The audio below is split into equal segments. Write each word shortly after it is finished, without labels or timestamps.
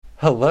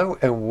Hello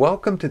and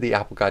welcome to the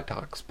Apple Guy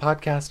Talks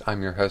podcast.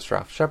 I'm your host,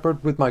 Ralph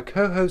Shepard, with my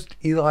co-host,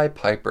 Eli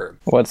Piper.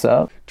 What's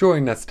up?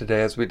 Joining us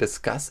today as we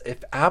discuss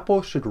if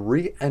Apple should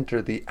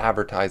re-enter the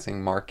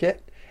advertising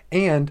market,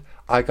 and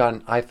I got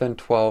an iPhone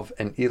 12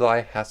 and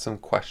Eli has some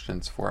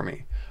questions for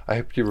me. I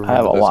hope you remember I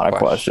have a those lot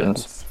questions.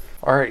 of questions.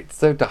 All right,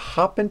 so to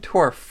hop into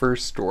our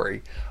first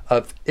story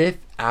of if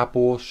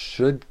Apple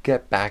should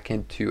get back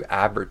into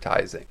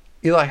advertising.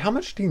 Eli, how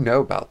much do you know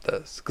about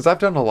this? Because I've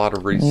done a lot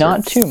of research.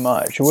 Not too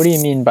much. What do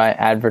you mean by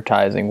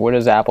advertising? What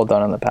has Apple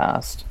done in the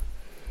past?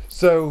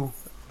 So,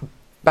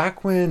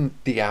 back when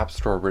the App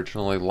Store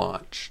originally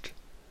launched,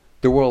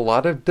 there were a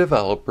lot of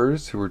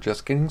developers who were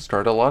just getting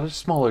started, a lot of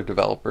smaller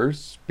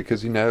developers,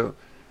 because,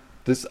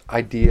 this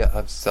idea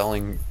of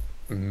selling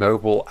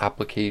mobile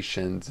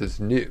applications is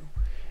new.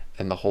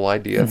 And the whole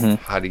idea of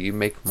how do you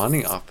make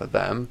money off of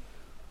them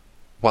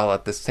while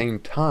at the same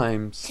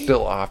time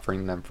still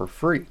offering them for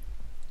free.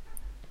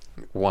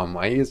 One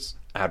way is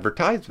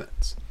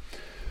advertisements.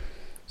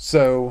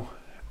 So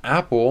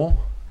Apple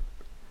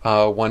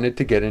wanted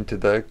to get into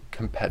the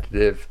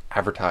competitive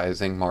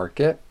advertising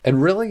market.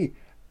 And really,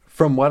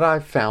 from what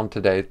I've found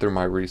today through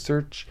my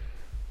research,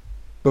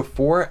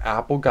 before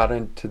Apple got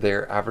into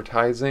their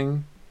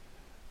advertising,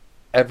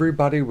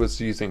 everybody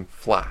was using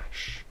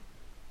Flash.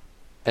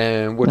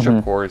 And which,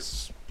 of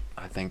course,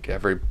 I think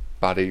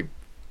everybody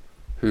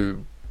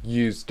who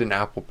used an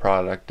Apple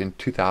product in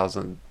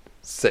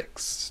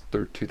 2006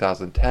 through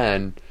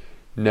 2010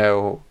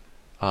 know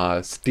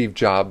Steve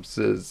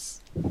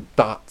Jobs'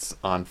 thoughts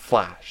on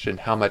Flash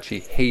and how much he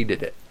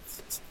hated it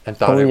and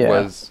thought it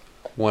was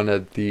one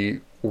of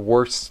the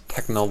worst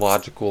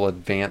technological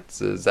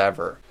advances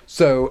ever.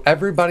 So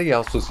everybody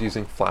else was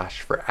using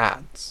Flash for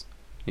ads.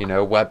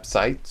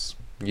 Websites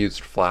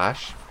used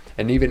Flash,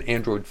 and even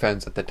Android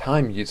phones at the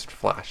time used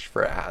Flash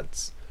for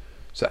ads.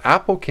 So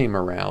Apple came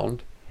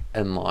around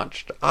and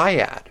launched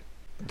iAd,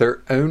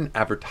 their own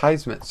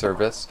advertisement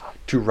service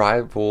to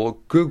rival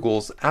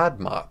Google's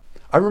AdMob.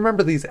 I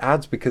remember these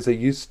ads because they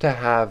used to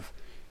have,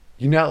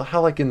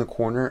 how like in the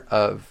corner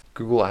of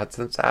Google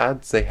AdSense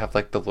ads, they have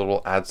like the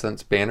little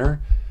AdSense banner.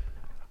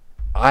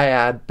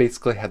 iAd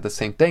basically had the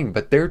same thing,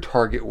 but their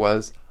target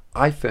was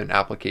iPhone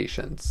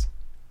applications.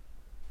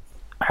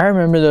 I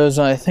remember those,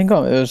 I think it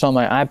was on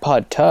my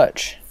iPod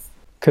Touch,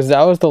 because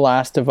that was the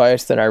last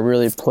device that I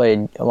really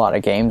played a lot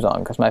of games on,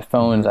 because my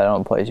phones, I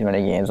don't play too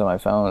many games on my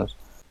phones.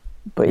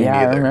 But Me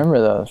yeah, neither. I remember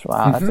those.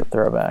 Wow, that's a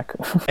throwback.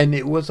 And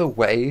it was a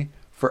way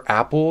for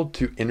Apple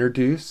to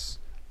introduce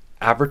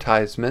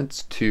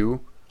advertisements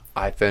to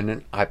iPhone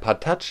and iPod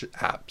Touch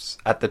apps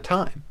at the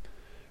time,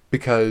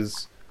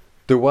 because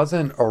there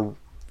wasn't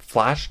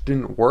Flash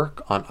didn't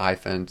work on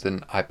iPhones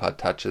and iPod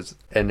Touches,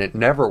 and it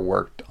never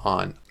worked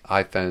on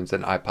iPhones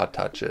and iPod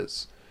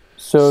Touches.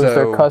 So it's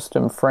their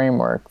custom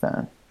framework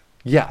then?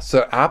 Yeah,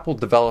 so Apple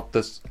developed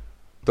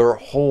their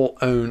whole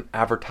own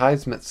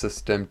advertisement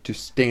system to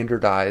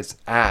standardize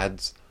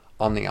ads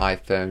on the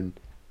iPhone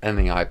and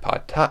the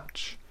iPod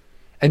Touch.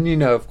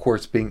 And of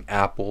course, being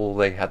Apple,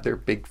 they had their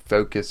big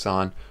focus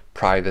on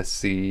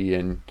privacy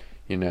and,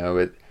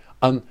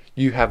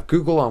 you have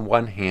Google on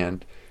one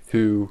hand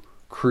who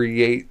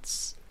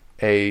creates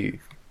a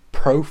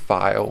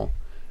profile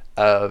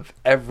of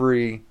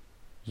every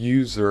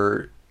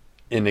user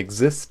in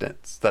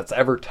existence that's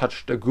ever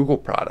touched a Google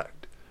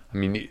product. I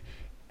mean,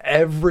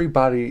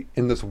 everybody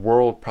in this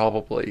world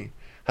probably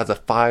has a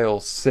file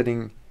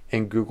sitting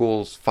in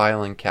Google's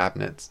filing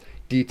cabinets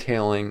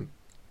detailing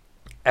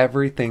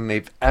everything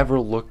they've ever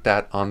looked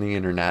at on the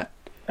internet.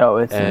 Oh,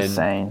 it's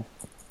insane.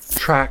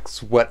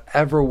 Tracks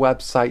whatever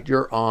website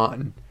you're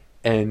on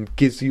and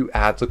gives you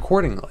ads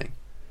accordingly.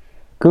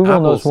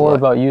 Google knows more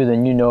about you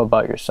than you know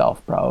about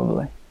yourself,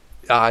 probably.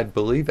 I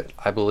believe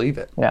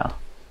it. Yeah.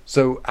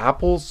 So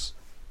Apple's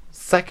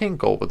second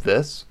goal with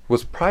this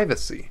was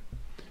privacy.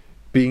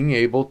 Being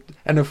able,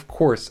 and of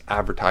course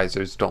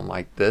advertisers don't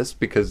like this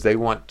because they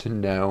want to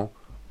know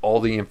all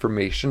the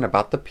information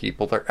about the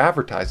people they're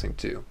advertising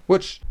to,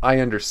 which I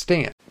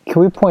understand.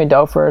 Can we point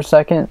out for a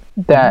second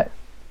that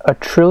a $1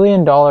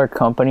 trillion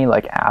company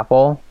like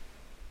Apple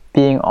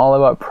being all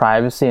about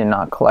privacy and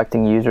not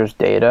collecting users'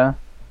 data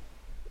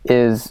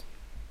is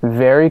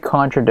very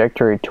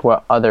contradictory to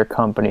what other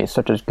companies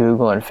such as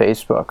Google and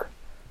Facebook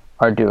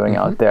are doing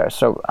out there.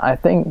 So I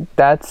think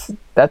that's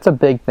a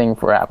big thing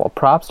for Apple.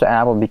 Props to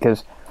Apple,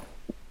 because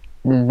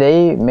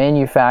they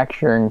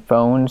manufacturing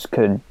phones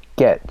could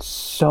get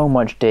so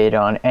much data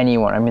on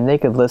anyone. I mean, they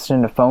could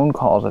listen to phone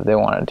calls if they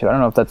wanted to. I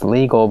don't know if that's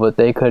legal, but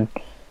they could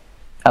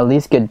at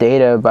least get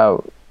data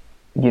about,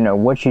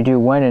 what you do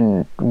when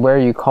and where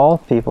you call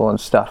people and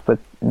stuff, but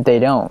they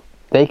don't.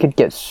 They could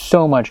get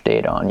so much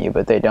data on you,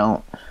 but they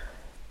don't.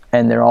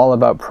 And they're all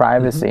about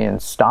privacy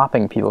and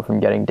stopping people from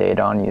getting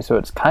data on you. So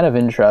it's kind of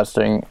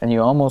interesting, and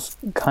you almost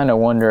kind of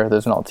wonder if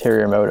there's an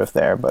ulterior motive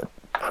there, but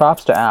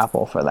props to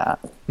Apple for that.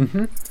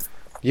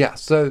 Yeah,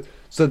 so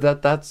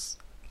that's,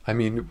 I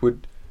mean,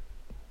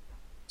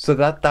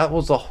 that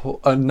was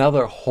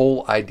another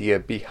whole idea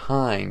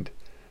behind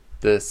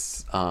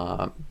this,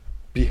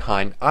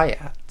 behind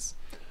iAds.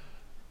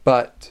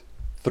 But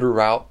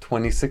throughout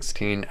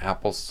 2016,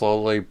 Apple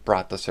slowly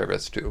brought the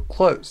service to a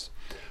close.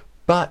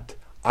 But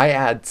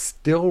iAd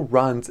still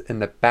runs in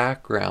the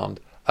background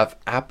of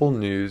Apple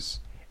News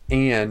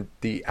and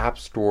the App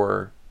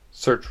Store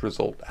search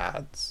result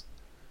ads.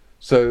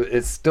 So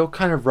it's still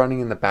kind of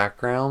running in the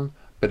background,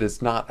 but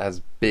it's not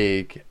as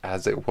big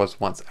as it was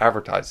once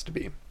advertised to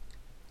be.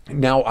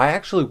 Now, I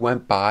actually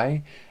went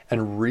by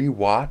and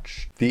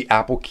rewatched the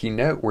Apple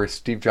keynote where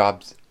Steve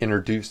Jobs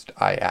introduced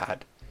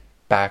iAd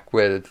back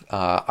with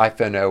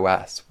iPhone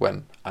OS,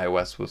 when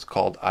iOS was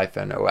called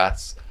iPhone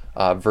OS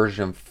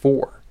version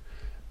 4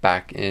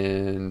 back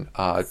in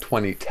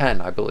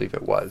 2010, I believe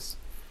it was.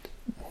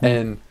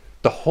 And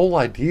the whole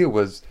idea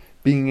was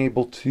being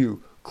able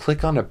to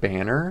click on a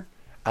banner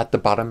at the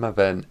bottom of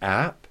an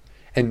app,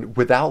 and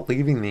without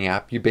leaving the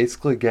app, you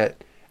basically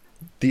get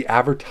the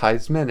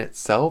advertisement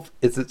itself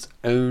is its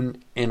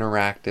own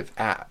interactive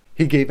app.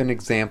 He gave an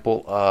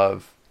example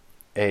of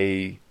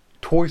a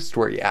Toy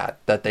Story ad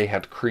that they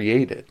had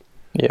created.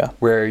 Yeah.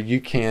 Where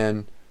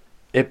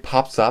it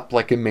pops up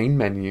like a main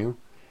menu,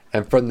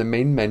 and from the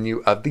main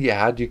menu of the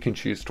ad, you can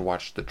choose to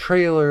watch the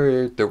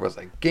trailer. There was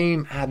a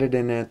game added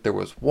in it. There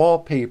was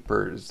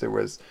wallpapers. There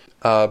was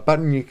a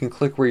button you can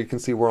click where you can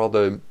see where all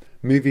the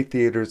movie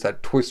theaters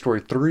that Toy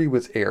Story 3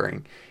 was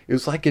airing. It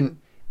was like an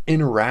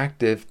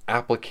interactive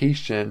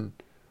application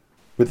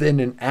within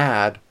an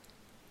ad,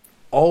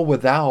 all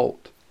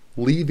without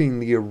leaving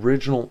the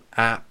original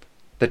app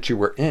that you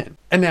were in.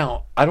 And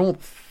now, I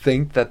don't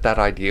think that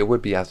idea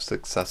would be as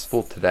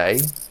successful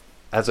today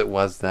as it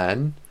was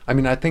then. I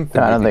mean, I think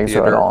I don't think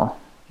so at all.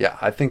 Yeah,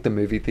 I think the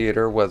movie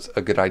theater was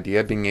a good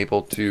idea, being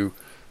able to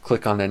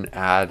click on an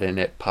ad and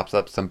it pops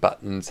up some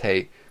buttons.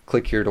 Hey,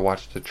 click here to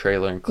watch the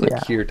trailer and click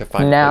here to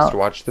find a place to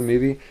watch the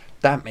movie.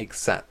 That makes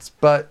sense.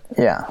 But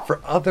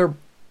for other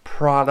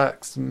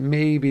products,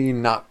 maybe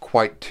not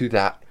quite to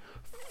that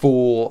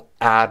full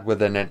ad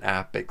within an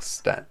app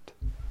extent.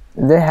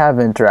 They have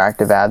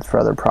interactive ads for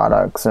other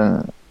products,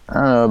 and I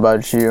don't know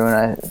about you, and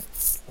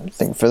I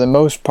think for the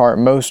most part,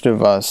 most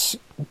of us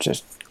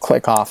just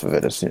click off of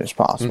it as soon as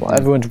possible. Mm-hmm.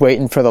 Everyone's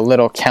waiting for the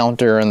little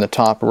counter in the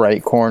top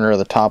right corner or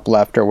the top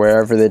left or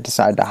wherever they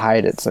decide to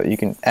hide it so that you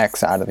can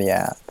X out of the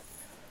app.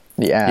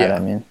 The ad, I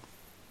mean.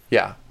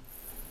 Yeah.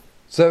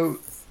 So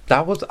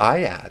that was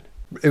iAd.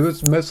 It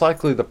was most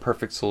likely the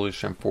perfect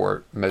solution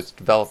for most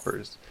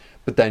developers.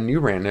 But then you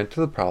ran into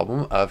the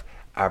problem of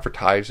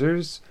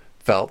advertisers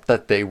felt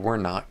that they were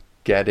not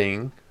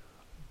getting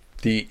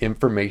the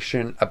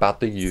information about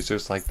the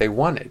users like they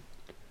wanted.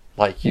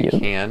 Like you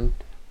can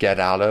get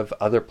out of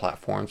other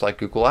platforms like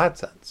Google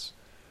AdSense,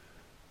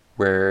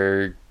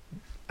 where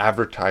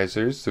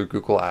advertisers through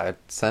Google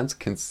AdSense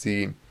can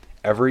see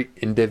every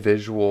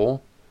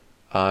individual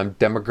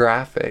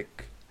demographic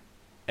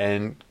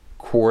and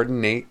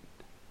coordinate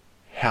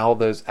how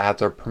those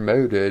ads are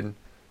promoted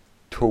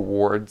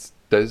towards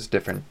those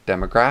different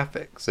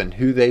demographics and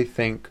who they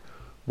think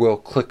will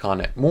click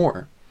on it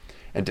more.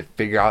 And to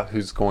figure out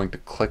who's going to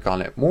click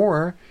on it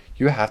more,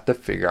 you have to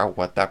figure out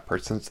what that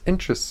person's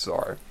interests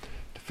are.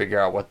 To figure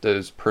out what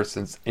those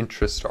person's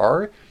interests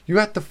are, you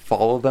have to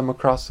follow them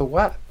across the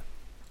web.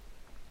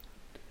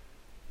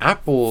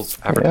 Apple's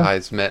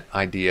advertisement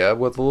idea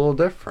was a little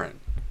different.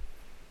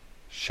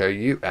 Show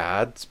you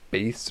ads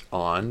based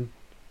on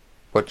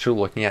what you're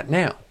looking at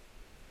now.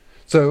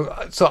 So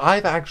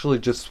I've actually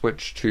just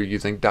switched to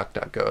using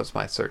DuckDuckGo as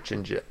my search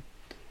engine.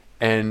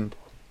 And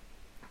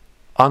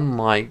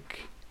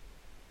unlike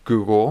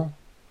Google,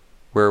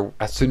 where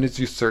as soon as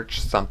you search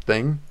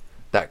something,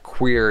 that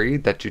query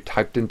that you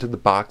typed into the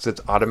box,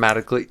 it's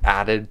automatically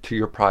added to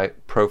your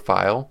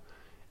profile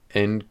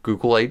in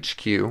Google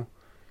HQ,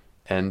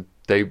 and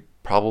they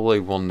probably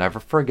will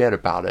never forget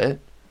about it.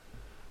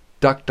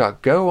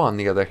 DuckDuckGo, on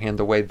the other hand,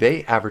 the way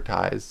they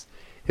advertise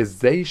is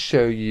they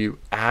show you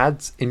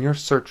ads in your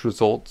search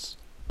results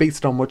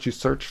based on what you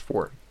searched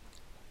for.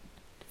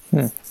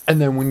 And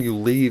then when you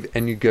leave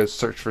and you go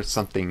search for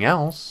something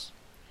else,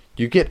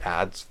 you get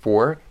ads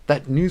for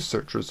that new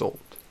search result.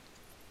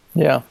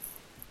 Yeah.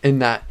 In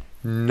that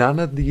none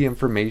of the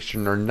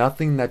information or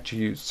nothing that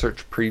you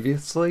searched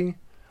previously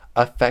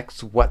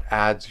affects what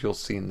ads you'll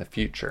see in the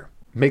future.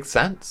 Makes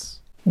sense?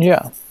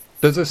 Yeah.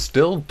 Those are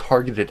still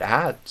targeted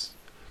ads.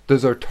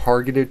 Those are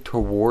targeted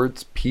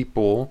towards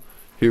people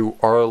who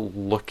are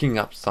looking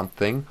up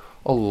something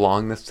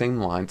along the same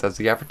lines as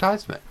the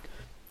advertisement.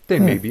 They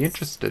may be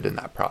interested in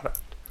that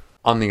product.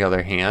 On the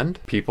other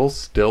hand, people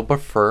still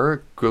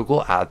prefer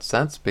Google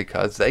AdSense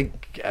because they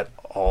get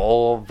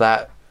all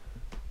that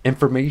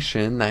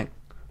information that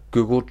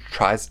Google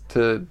tries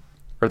to,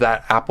 or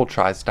that Apple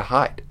tries to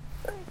hide.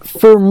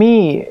 For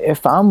me,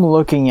 if I'm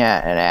looking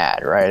at an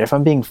ad, right, if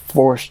I'm being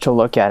forced to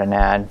look at an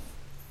ad,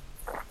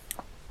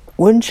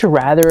 wouldn't you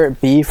rather it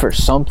be for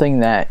something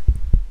that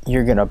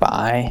you're going to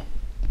buy?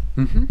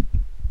 Mm-hmm.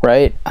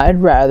 Right?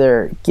 I'd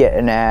rather get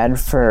an ad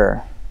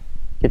for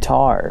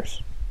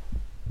guitars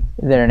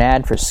than an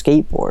ad for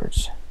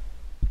skateboards.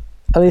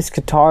 At least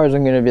guitars,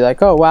 I'm going to be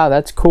like, oh, wow,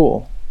 that's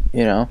cool.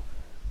 You know?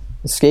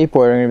 The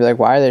skateboard, I'm going to be like,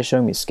 why are they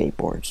showing me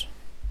skateboards?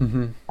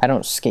 I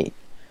don't skate.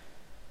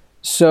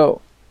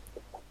 So,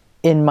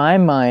 in my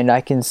mind,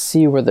 I can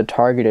see where the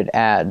targeted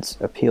ads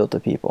appeal to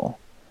people.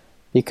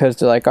 Because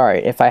they're like, all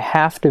right, if I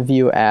have to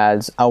view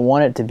ads, I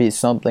want it to be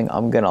something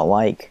I'm going to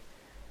like.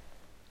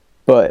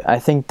 But I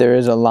think there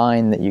is a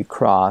line that you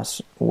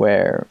cross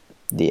where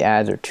the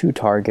ads are too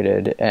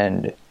targeted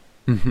and,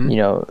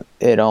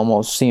 it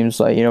almost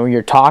seems like,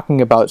 you're talking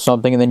about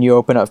something and then you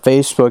open up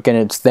Facebook and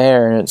it's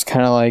there and it's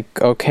kind of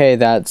like, okay,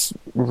 that's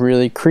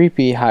really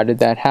creepy. How did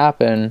that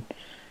happen?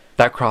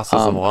 That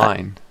crosses a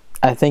line.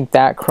 I think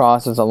that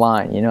crosses a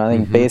line. I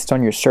think based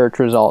on your search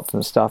results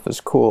and stuff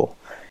is cool.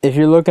 If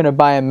you're looking to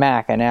buy a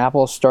Mac and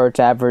Apple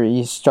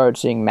you start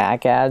seeing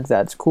Mac ads,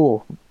 that's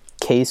cool.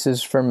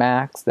 Cases for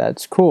Macs,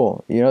 that's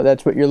cool.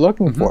 That's what you're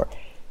looking for.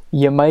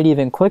 You might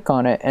even click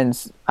on it, and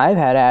I've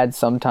had ads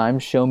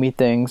sometimes show me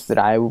things that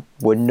I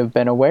wouldn't have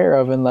been aware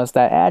of unless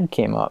that ad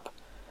came up.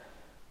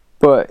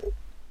 But,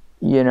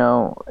 it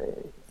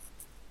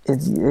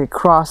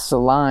crosses a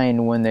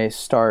line when they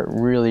start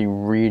really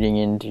reading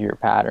into your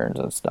patterns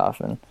and stuff,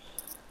 and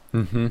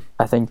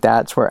I think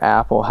that's where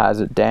Apple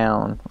has it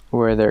down,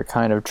 where they're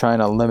kind of trying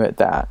to limit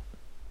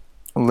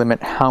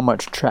how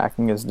much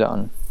tracking is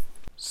done.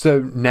 So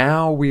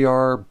now we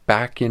are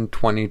back in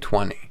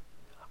 2020.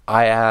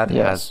 iAd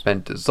has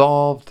been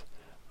dissolved,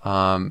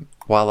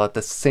 while at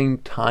the same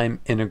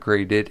time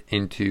integrated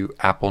into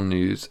Apple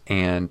News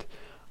and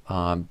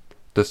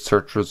the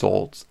search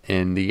results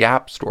in the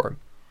App Store.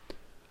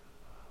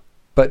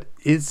 But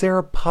is there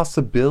a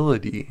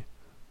possibility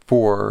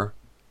for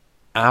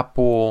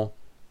Apple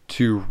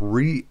to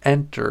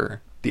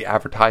re-enter the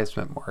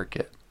advertisement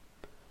market?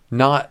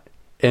 Not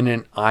in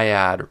an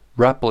iAd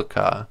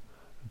replica,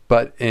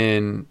 but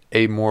in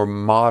a more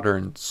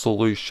modern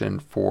solution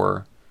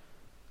for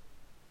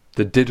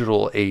the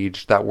digital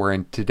age that we're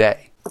in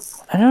today?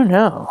 I don't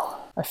know.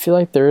 I feel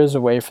like there is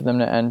a way for them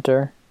to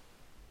enter,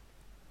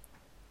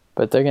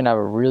 but they're going to have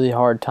a really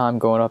hard time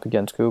going up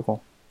against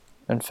Google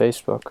and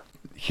Facebook.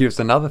 Here's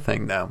another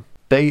thing, though.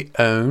 They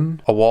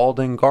own a walled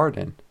in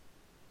garden.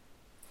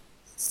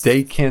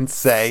 They can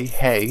say,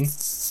 hey,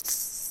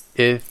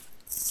 if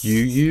you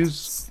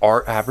use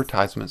our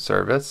advertisement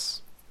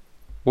service,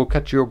 we'll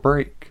cut you a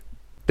break.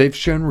 They've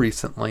shown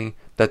recently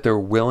that they're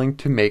willing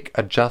to make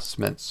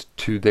adjustments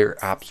to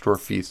their App Store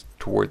fees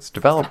towards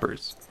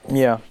developers.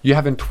 Yeah. You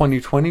have in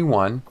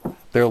 2021,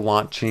 they're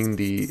launching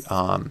the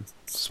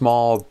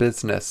small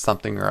business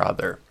something or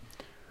other,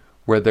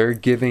 where they're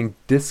giving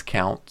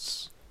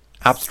discounts,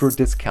 App Store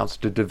discounts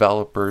to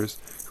developers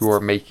who are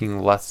making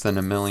less than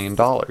 $1 million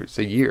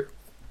a year.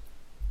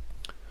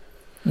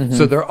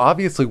 So they're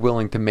obviously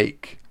willing to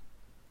make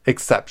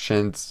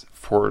exceptions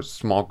for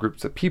small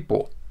groups of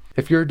people.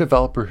 If you're a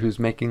developer who's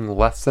making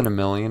less than $1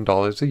 million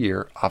a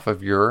year off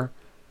of your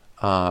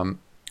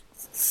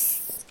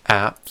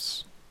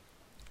apps,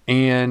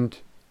 and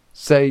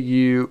say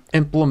you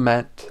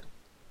implement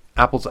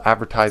Apple's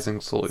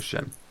advertising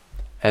solution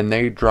and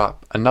they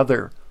drop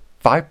another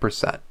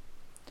 5%.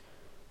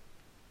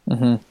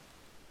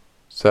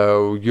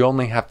 So you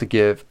only have to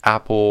give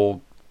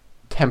Apple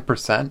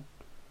 10%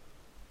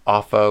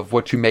 off of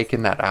what you make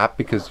in that app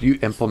because you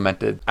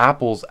implemented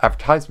Apple's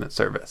advertisement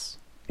service.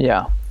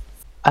 Yeah.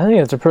 I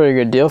think it's a pretty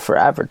good deal for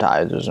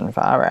advertisers, and if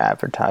I were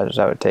advertisers,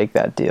 I would take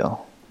that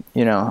deal.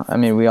 We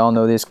all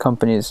know these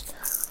companies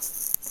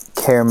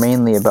care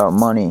mainly about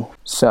money,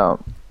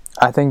 so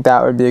I think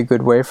that would be a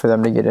good way for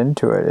them to get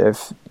into it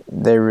if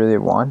they really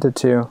wanted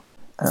to.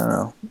 I don't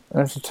know.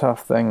 It's a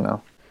tough thing,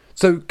 though.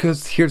 So,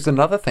 because here's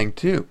another thing,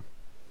 too.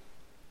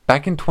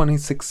 Back in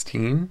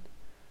 2016,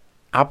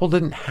 Apple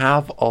didn't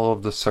have all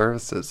of the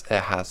services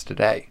it has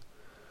today.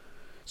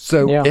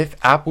 So, if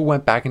Apple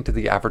went back into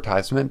the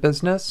advertisement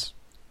business,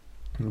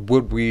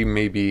 would we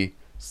maybe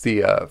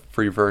see a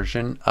free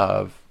version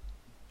of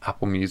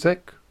Apple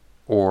Music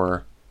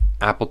or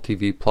Apple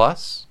TV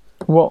Plus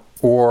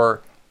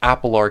or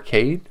Apple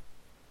Arcade,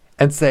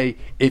 and say,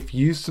 if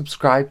you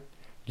subscribe,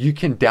 you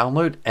can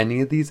download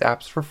any of these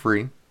apps for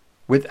free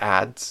with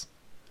ads,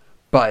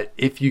 but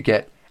if you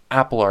get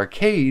Apple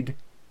Arcade,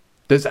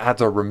 those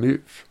ads are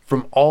removed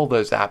from all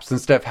those apps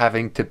instead of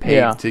having to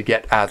pay to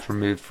get ads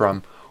removed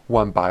from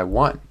one by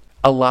one.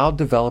 Allow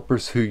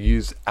developers who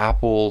use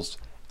Apple's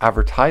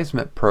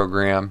advertisement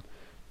program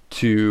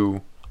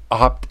to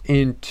opt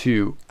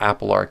into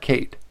Apple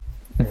Arcade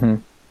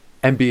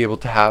and be able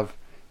to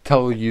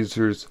tell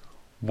users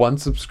one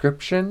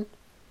subscription.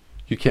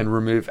 You can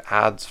remove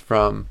ads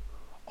from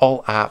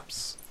all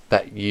apps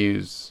that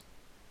use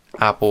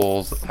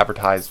Apple's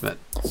advertisement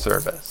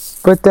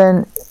service. But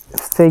then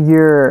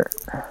figure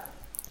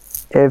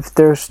if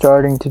they're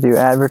starting to do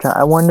advertising,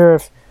 I wonder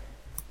if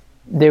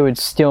they would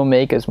still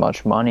make as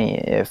much money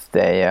if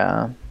they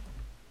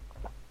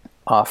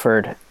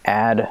offered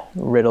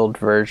ad-riddled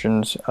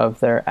versions of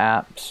their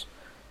apps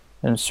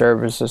and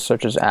services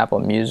such as Apple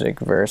Music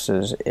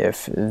versus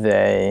if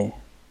they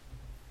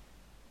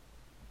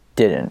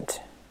didn't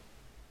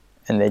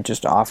and they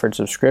just offered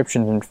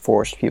subscriptions and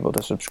forced people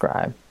to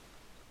subscribe.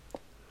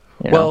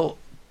 Well,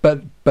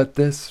 but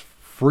this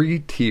free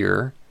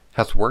tier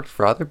has worked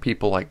for other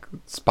people like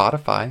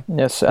Spotify.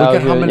 Yes,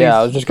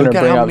 I was just going to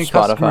bring up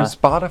customers Spotify.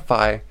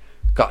 Spotify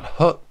got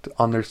hooked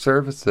on their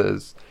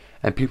services,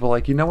 and people are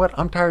like, you know what?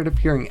 I'm tired of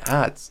hearing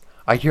ads.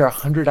 I hear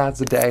 100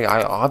 ads a day.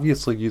 I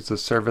obviously use the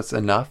service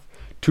enough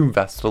to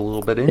invest a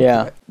little bit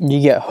into it. You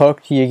get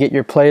hooked. You get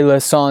your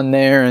playlists on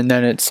there, and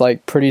then it's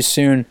like pretty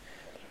soon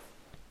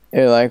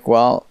you're like,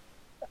 well,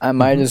 I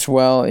might as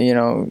well,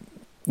 you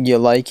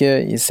like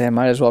it. You say I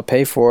might as well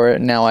pay for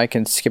it. Now I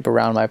can skip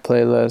around my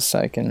playlists.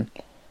 I can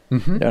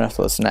don't have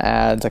to listen to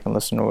ads. I can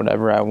listen to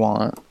whatever I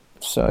want.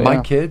 So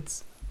my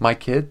kids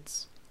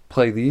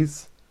play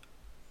these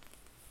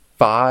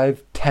 5-10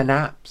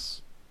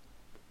 apps.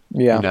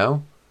 Yeah.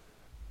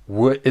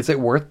 Is it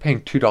worth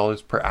paying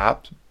 $2 per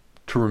app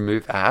to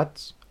remove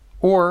ads,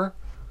 or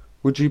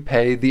would you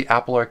pay the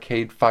Apple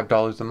Arcade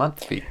 $5 a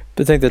month fee?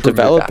 But I think the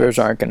developers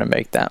aren't going to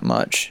make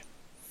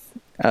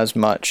as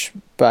much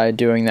by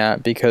doing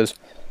that, because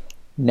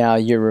now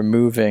you're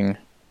removing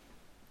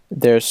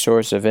their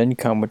source of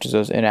income, which is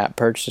those in-app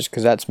purchases,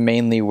 because that's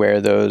mainly where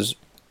those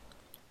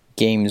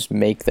games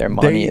make their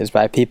money, is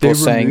by people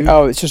saying,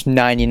 oh, it's just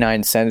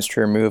 99 cents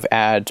to remove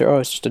ads, or oh,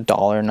 it's just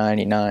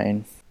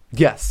 $1.99.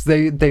 Yes,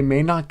 they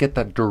may not get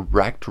that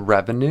direct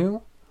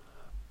revenue,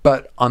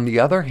 but on the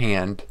other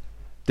hand,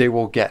 they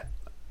will get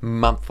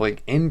monthly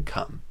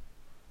income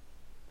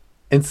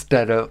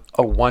instead of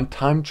a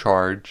one-time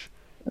charge.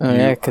 Oh,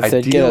 yeah, because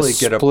they get a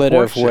split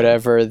of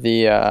whatever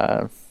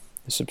the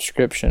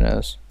subscription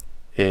is.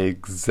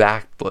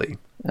 Exactly.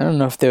 I don't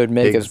know if they would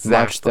make as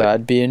much, though.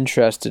 I'd be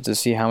interested to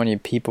see how many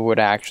people would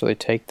actually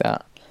take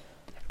that.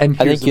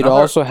 And I think you'd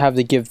also have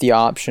to give the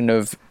option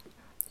of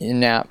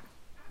in-app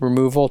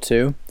removal,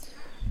 too.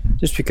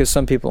 Just because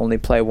some people only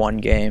play one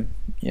game,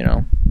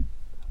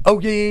 Oh,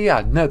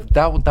 yeah. No,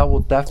 that will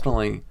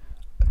definitely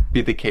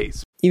be the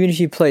case. Even if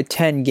you play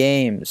 10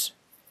 games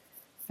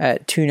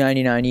at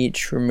 $2.99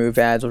 each, remove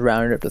ads, will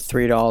round it up to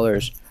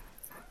 $3.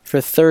 For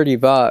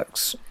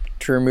 $30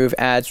 to remove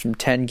ads from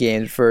 10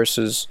 games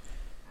versus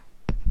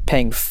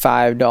paying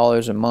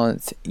 $5 a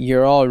month,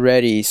 you're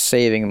already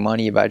saving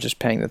money by just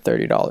paying the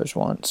 $30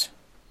 once.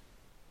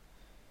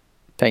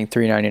 Paying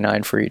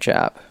 $3.99 for each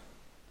app.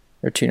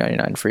 Or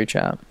 $2.99 for each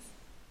app.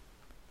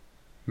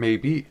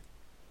 Maybe.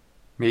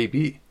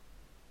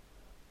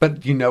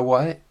 But you know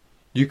what?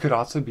 You could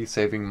also be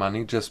saving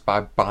money just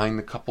by buying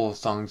the couple of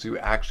songs you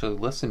actually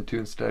listen to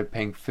instead of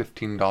paying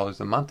 $15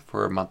 a month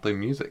for a monthly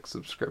music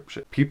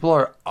subscription. People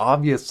are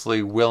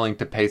obviously willing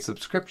to pay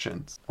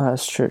subscriptions.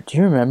 That's true. Do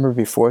you remember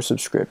before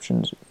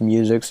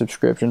music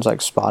subscriptions like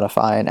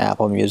Spotify and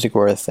Apple Music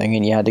were a thing,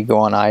 and you had to go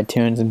on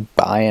iTunes and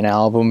buy an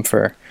album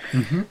for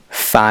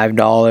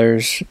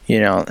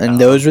 $5, and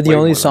those were the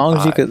only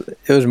songs you could...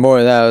 It was more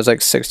than that. It was like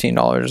 $16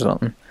 or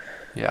something.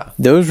 Yeah.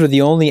 Those were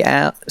the only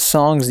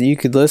songs that you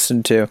could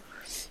listen to.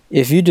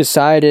 If you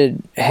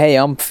decided, hey,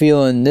 I'm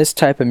feeling this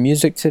type of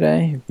music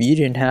today, if you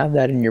didn't have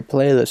that in your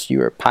playlist, you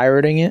were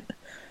pirating it,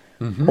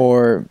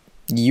 or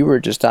you were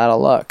just out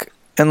of luck,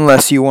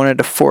 unless you wanted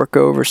to fork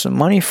over some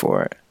money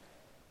for it.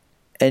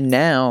 And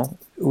now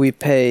we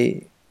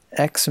pay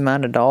X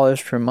amount of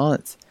dollars per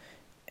month,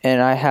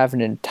 and I have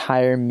an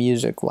entire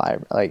music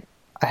library. Like,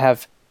 I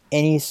have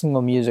any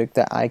single music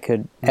that I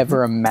could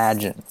ever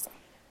imagine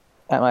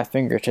at my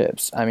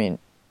fingertips. I mean,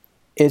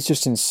 it's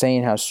just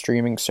insane how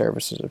streaming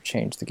services have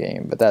changed the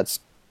game, but that's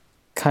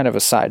kind of a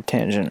side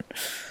tangent.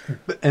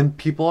 And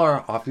people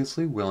are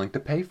obviously willing to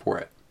pay for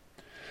it.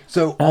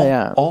 So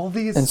all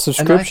these... And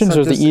subscriptions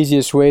are the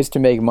easiest ways to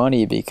make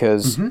money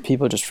because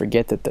people just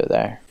forget that they're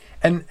there.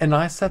 And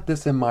I said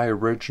this in my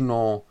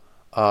original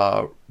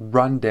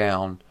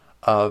rundown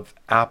of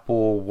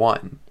Apple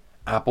One,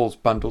 Apple's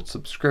bundled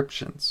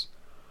subscriptions,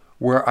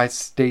 where I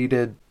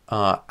stated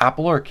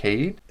Apple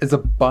Arcade is a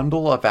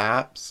bundle of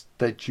apps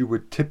that you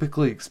would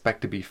typically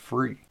expect to be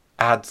free,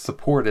 ads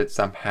supported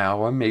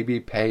somehow, and maybe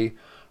pay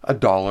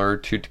 $1 or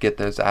 $2 to get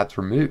those ads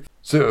removed.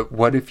 So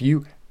what if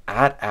you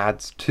add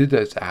ads to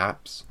those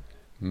apps,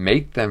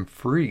 make them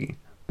free,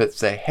 but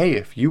say, hey,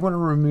 if you want to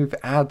remove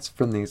ads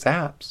from these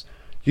apps,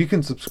 you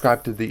can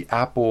subscribe to the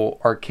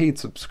Apple Arcade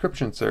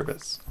subscription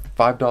service,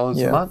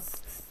 $5 a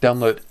month,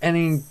 download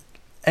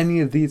any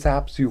of these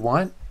apps you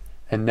want,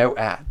 and no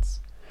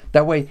ads.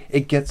 That way,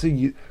 it gets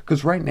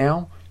because right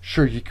now,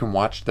 sure, you can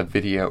watch the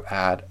video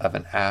ad of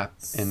an app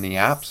in the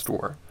App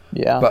Store.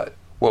 Yeah. But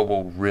what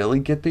will really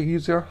get the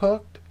user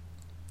hooked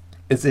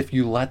is if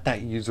you let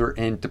that user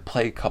in to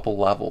play a couple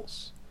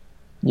levels.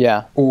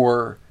 Yeah.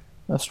 Or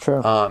that's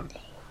true.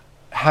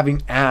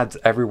 Having ads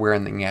everywhere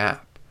in the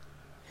app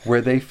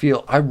where they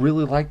feel, I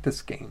really like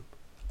this game.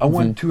 I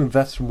want to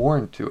invest more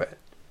into it.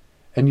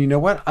 And you know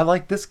what? I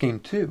like this game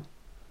too.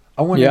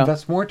 I want to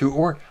invest more into it.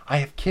 Or I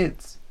have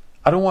kids.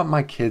 I don't want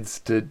my kids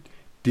to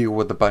deal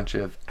with a bunch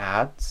of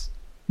ads.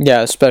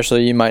 Yeah,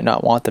 especially you might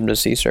not want them to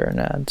see certain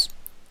ads.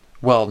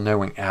 Well,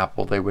 knowing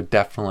Apple, they would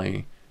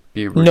definitely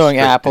be restricting. Knowing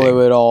Apple, it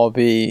would all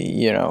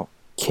be,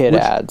 kid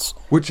ads.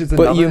 Which is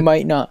But you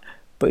might not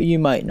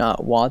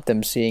want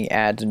them seeing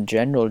ads in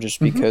general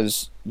just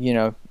because, you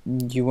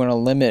want to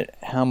limit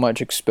how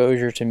much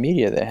exposure to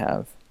media they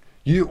have.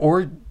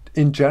 Or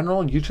in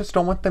general, you just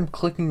don't want them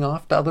clicking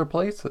off to other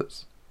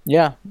places.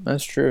 Yeah,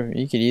 that's true.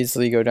 You could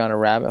easily go down a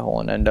rabbit hole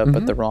and end up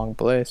at the wrong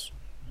place.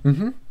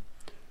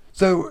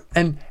 So,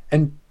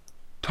 and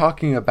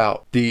talking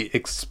about the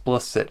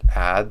explicit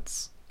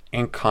ads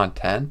and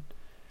content,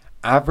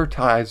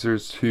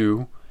 advertisers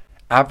who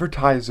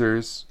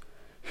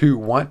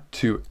want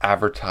to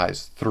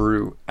advertise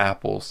through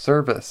Apple's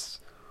service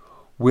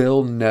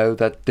will know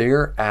that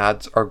their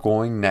ads are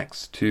going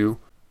next to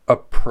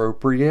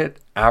appropriate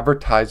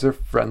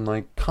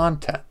advertiser-friendly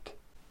content.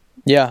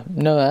 Yeah,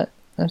 no,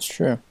 that's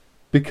true.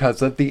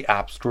 Because of the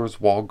App Store's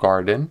walled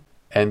garden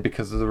and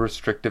because of the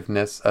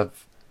restrictiveness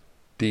of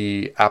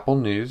the Apple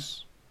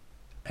News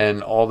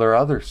and all their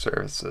other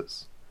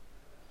services.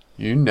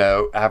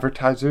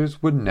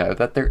 Advertisers would know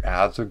that their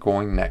ads are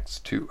going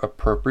next to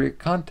appropriate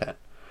content.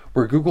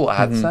 Where Google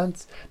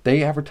AdSense,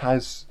 they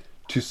advertise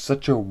to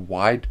such a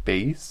wide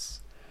base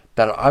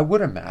that I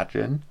would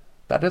imagine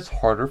that it's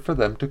harder for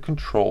them to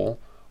control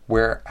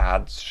where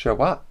ads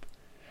show up.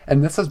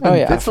 And this has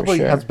been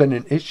has been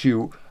an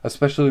issue,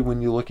 especially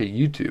when you look at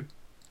YouTube.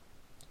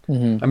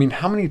 I mean,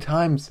 how many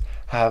times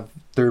have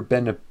there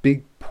been a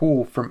big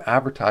pull from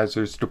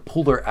advertisers to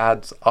pull their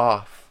ads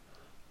off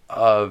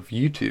of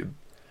YouTube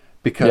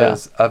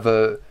because of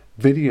a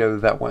video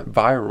that went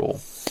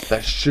viral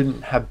that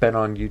shouldn't have been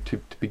on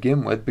YouTube to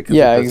begin with because it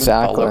doesn't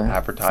follow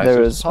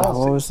advertisers' policies.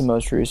 What was the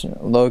most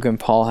recent? Logan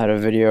Paul had a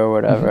video or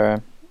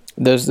whatever.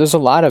 There's a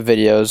lot of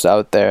videos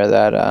out there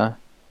that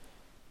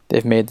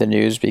they've made the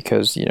news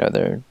because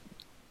they're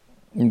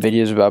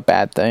videos about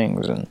bad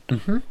things,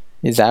 and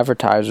these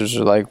advertisers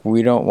are like,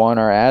 we don't want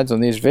our ads on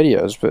these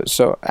videos. But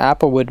so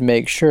Apple would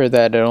make sure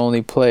that it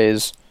only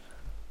plays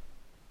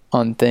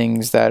on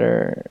things that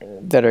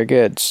are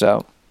good.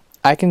 So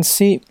I can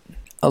see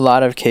a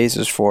lot of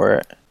cases for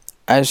it.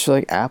 I just feel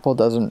like Apple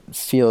doesn't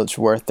feel it's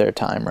worth their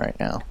time right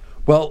now.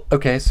 Well,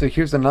 okay, so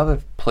here's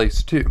another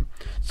place too.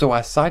 So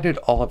I cited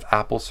all of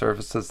Apple's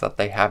services that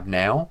they have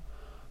now,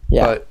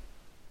 but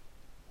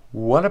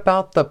what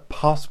about the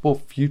possible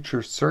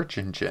future search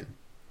engine?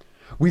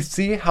 We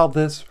see how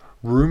this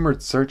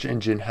rumored search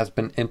engine has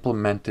been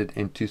implemented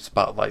into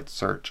Spotlight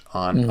Search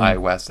on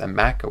iOS and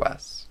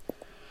macOS.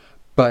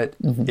 But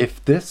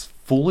if this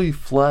fully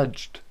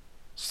fledged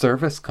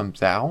service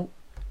comes out,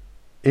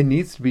 it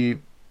needs to be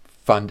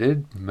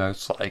funded,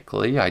 most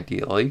likely,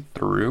 ideally,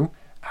 through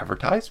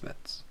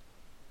advertisements.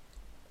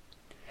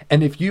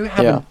 And if you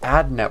have an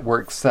ad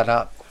network set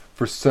up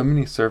for so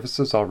many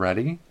services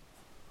already,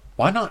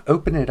 why not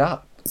open it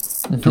up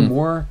to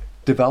more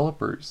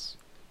developers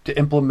to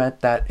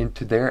implement that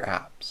into their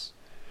apps?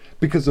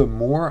 Because the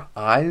more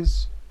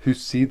eyes who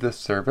see this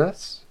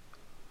service,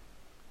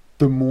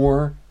 the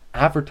more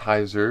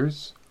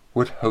advertisers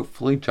would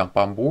hopefully jump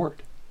on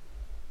board.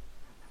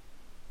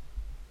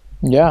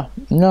 Yeah,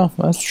 no,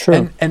 that's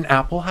true. And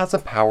Apple has a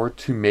power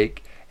to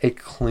make a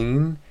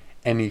clean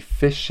and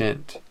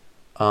efficient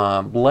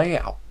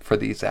layout for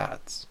these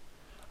ads.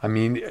 I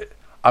mean,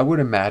 I would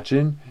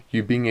imagine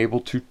you being able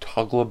to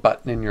toggle a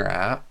button in your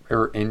app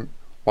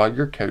while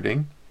you're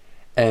coding,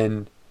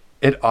 and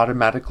it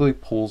automatically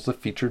pulls the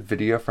featured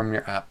video from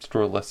your App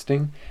Store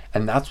listing,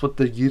 and that's what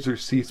the user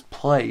sees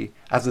play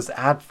as this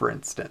ad, for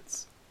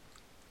instance.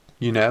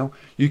 You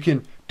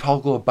can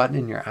toggle a button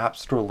in your App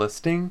Store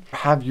listing,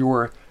 have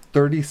your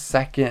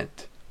 30-second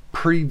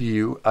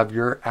preview of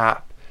your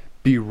app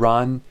be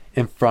run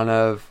in front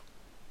of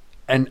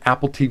an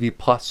Apple TV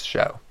Plus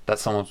show that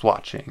someone's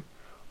watching,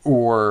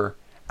 or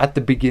at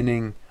the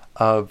beginning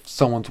of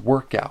someone's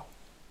workout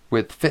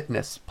with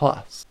Fitness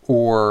Plus,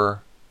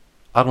 or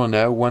I don't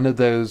know, one of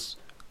those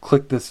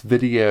click this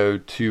video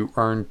to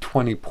earn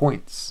 20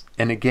 points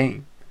in a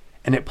game,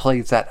 and it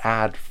plays that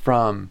ad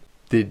from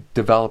the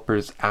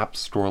developer's App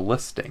Store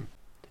listing.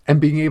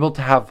 And being able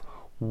to have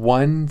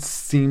one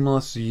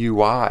seamless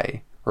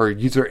UI or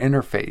user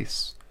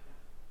interface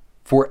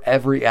for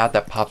every ad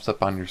that pops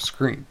up on your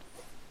screen.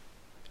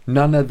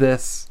 None of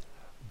this,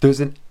 there's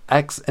an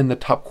X in the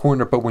top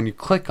corner, but when you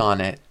click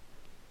on it,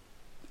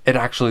 it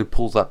actually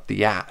pulls up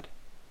the ad.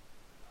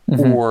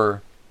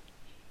 Or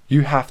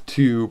you have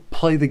to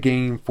play the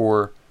game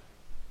for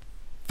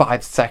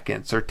 5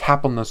 seconds or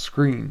tap on the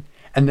screen,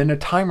 and then a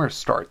timer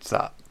starts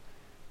up.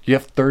 You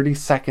have 30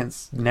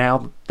 seconds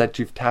now that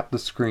you've tapped the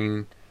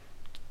screen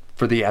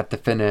for the ad to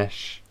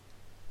finish,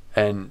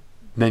 and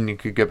then you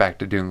could go back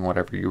to doing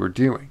whatever you were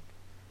doing.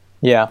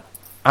 Yeah.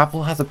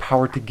 Apple has a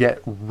power to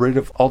get rid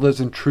of all those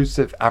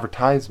intrusive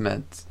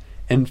advertisements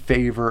in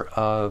favor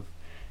of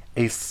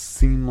a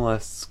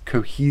seamless,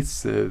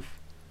 cohesive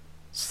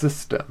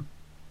system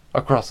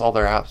across all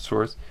their app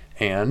stores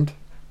and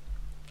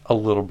a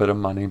little bit of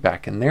money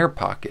back in their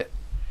pocket.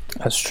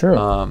 That's true.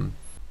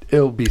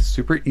 It'll be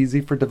super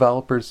easy for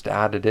developers to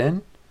add it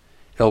in.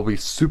 It'll be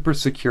super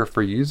secure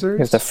for users.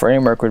 Because the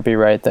framework would be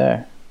right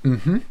there.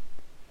 And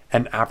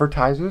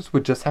advertisers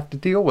would just have to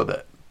deal with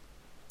it.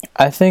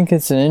 I think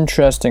it's an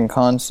interesting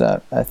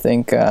concept. I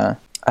think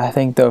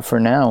though for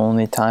now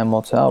only time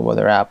will tell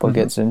whether Apple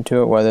gets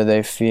into it, whether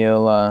they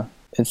feel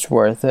it's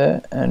worth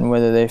it and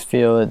whether they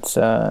feel it's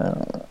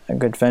a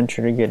good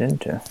venture to get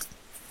into.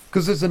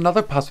 Because there's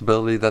another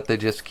possibility that they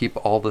just keep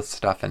all this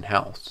stuff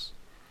in-house.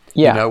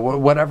 Yeah. You know,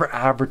 whatever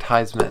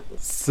advertisement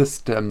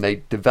system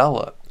they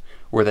develop,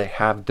 or they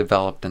have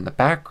developed in the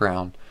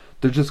background,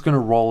 they're just going to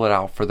roll it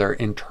out for their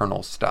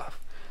internal stuff.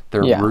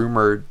 Their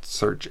rumored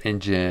search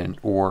engine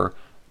or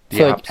the I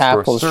feel App like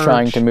Store Apple's search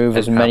trying to move and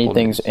as many Apple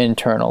things News.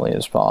 internally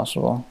as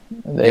possible.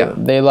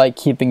 They like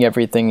keeping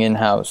everything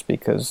in-house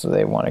because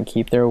they want to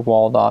keep their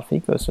walled-off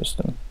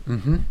ecosystem.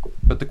 Mm-hmm.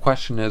 But the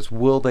question is,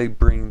 will they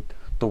bring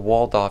the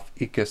walled-off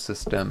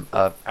ecosystem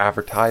of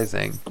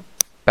advertising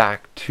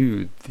back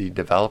to the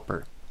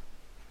developer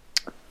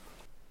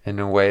in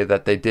a way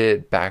that they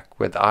did back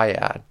with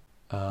iAd?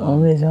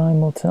 Only time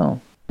will tell.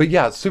 But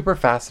yeah, it's super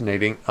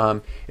fascinating.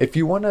 If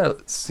you want to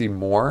see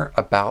more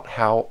about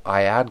how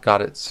iAd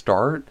got its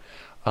start,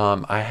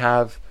 I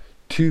have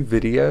 2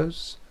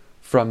 videos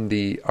from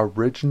the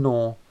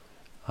original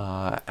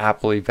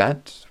Apple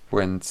event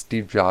when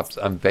Steve Jobs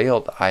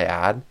unveiled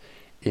iAd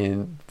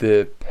in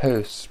the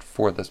post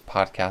for this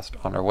podcast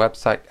on our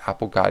website,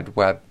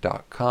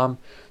 appleguideweb.com.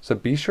 So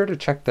be sure to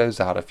check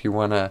those out if you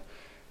want to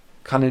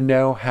kind of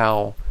know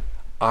how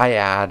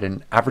iAd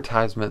and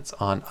advertisements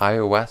on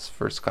iOS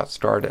first got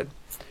started.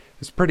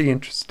 It's pretty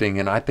interesting,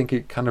 and I think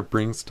it kind of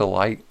brings to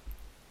light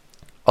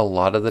a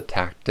lot of the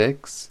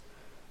tactics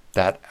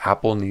that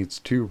Apple needs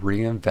to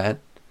reinvent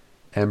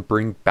and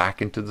bring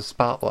back into the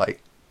spotlight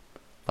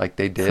like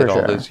they did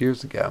all those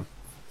years ago.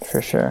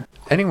 For sure.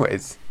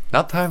 Anyways,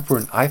 now time for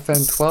an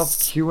iPhone 12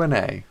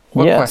 Q&A.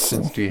 What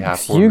questions do you have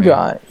for me? You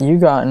got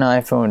an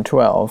iPhone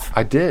 12.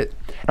 I did.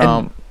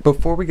 And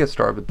before we get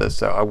started with this,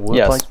 though, I would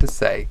like to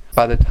say,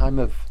 by the time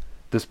of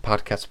this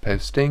podcast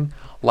posting,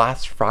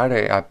 last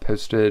Friday I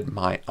posted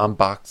my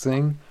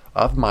unboxing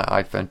of my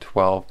iPhone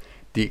 12,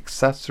 the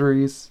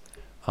accessories,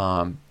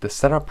 the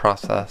setup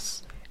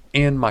process,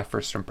 and my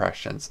first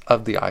impressions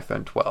of the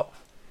iPhone 12.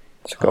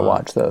 Let's go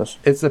watch those.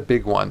 It's a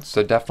big one,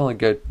 so definitely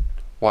go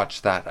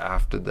watch that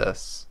after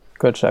this.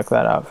 Go check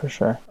that out for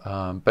sure.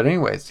 But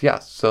anyways, yeah,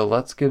 so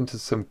let's get into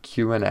some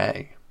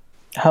Q&A.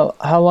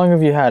 How long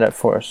have you had it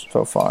for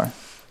so far?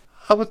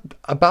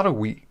 About a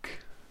week.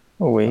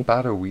 A week?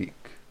 About a week.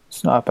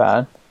 It's not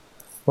bad.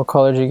 What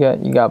color did you get?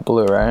 You got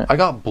blue, right? I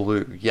got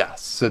blue,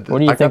 yes. So what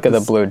do you think of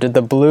the blue? Did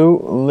the blue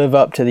live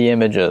up to the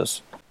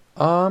images?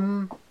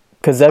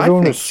 Because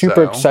everyone was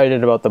super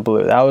excited about the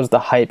blue. That was the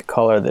hype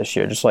color this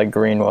year, just like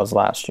green was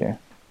last year.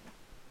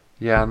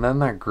 Yeah, and then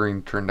that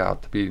green turned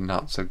out to be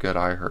not so good,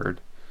 I heard.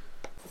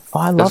 Oh,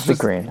 I love the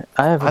green.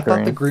 I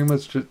thought the green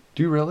was just...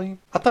 Do you really?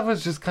 I thought it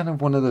was just kind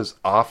of one of those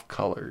off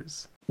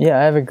colors. Yeah,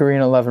 I have a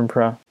green 11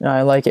 Pro. Yeah,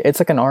 I like it. It's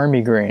like an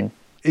army green.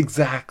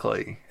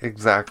 Exactly.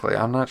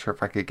 I'm not sure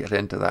if I could get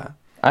into that.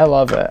 I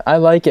love it. I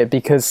like it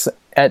because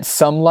at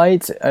some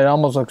lights, it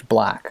almost looks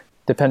black,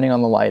 depending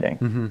on the lighting.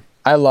 Mm-hmm.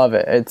 I love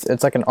it.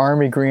 It's like an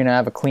army green. I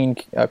have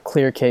a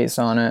clear case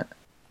on it.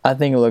 I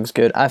think it looks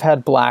good. I've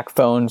had black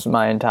phones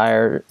my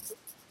entire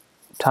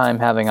time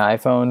having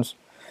iPhones.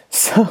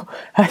 So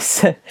I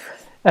said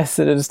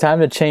it's time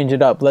to change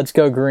it up. Let's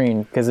go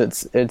green because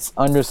it's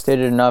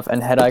understated enough.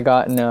 And had I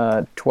gotten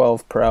a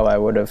 12 Pro, I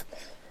would have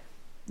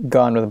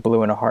gone with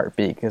blue in a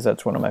heartbeat because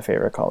that's one of my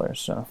favorite colors.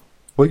 So.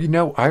 Well, you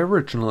know, I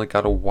originally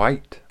got a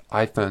white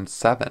iPhone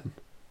 7.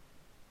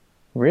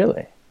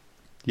 Really?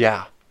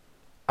 Yeah.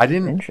 I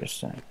didn't.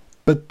 Interesting.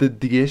 But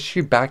the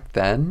issue back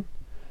then,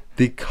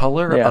 the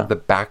color of the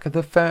back of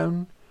the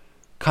phone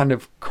kind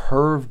of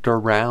curved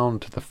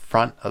around to the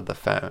front of the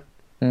phone.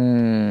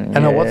 And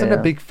I wasn't a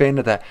big fan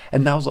of that.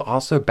 And that was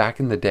also back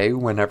in the day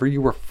whenever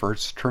you were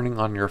first turning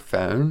on your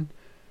phone,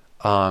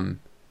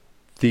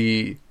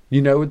 you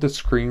know the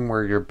screen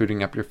where you're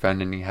booting up your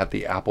phone and you have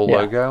the Apple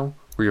logo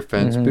where your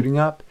phone's booting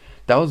up?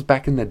 That was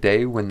back in the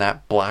day when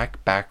that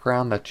black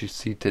background that you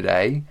see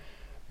today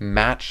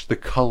matched the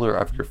color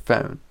of your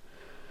phone.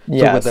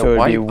 Yeah, so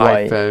with a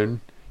white iPhone,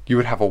 you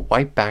would have a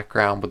white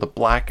background with a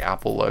black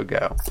Apple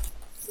logo.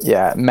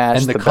 Yeah,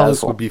 matched the colors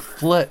bezel. would be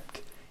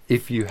flipped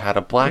if you had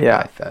a black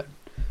iPhone.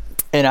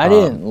 And I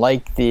didn't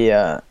like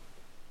the...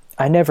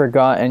 I never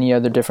got any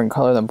other different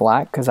color than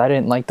black because I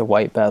didn't like the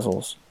white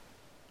bezels.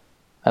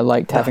 I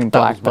liked having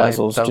black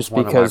bezels just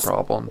because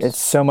it's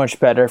so much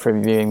better for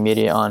viewing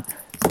media on.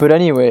 But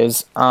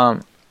anyways... I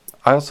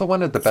also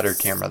wanted the better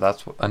camera.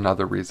 That's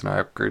another reason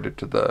I upgraded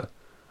to the...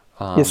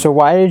 so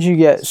why did you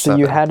get... 7. So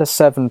you had a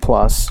 7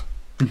 Plus.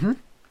 Mm-hmm.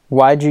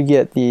 Why did you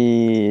get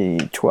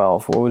the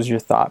 12? What was your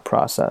thought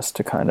process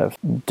to kind of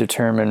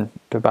determine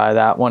to buy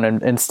that one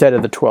instead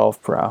of the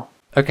 12 Pro?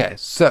 Okay,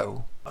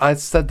 so I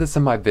said this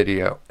in my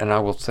video, and I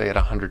will say it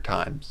 100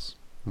 times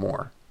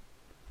more.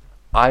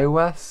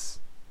 iOS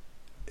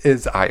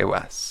is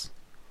iOS.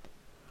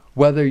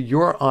 Whether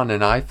you're on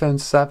an iPhone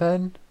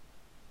 7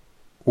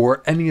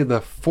 or any of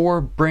the 4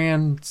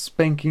 brand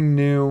spanking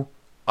new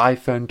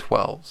iPhone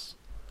 12s,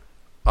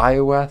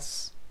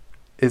 iOS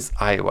is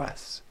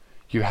iOS.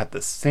 You have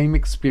the same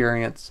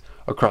experience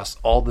across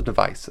all the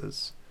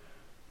devices.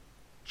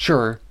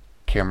 Sure,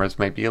 cameras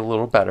may be a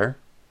little better,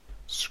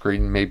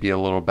 screen may be a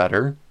little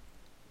better,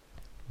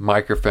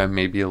 microphone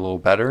may be a little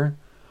better.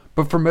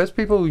 But for most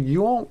people,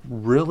 you won't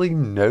really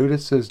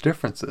notice those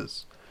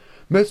differences.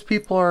 Most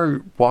people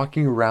are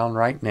walking around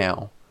right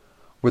now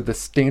with the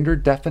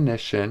standard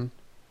definition,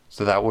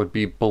 so that would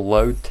be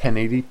below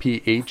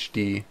 1080p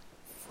HD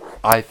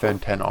iPhone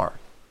XR,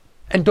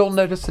 and don't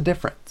notice the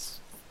difference.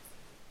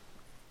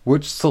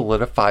 Which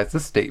solidifies the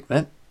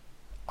statement,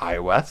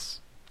 iOS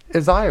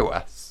is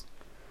iOS.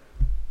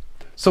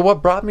 So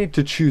what brought me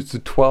to choose the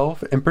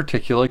 12 in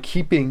particular,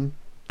 keeping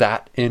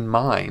that in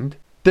mind,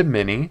 the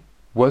Mini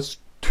was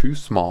too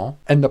small,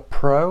 and the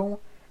Pro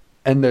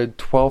and the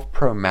 12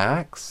 Pro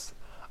Max,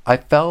 I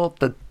felt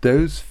that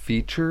those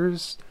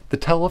features, the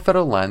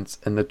telephoto lens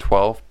in the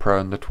 12 Pro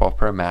and the 12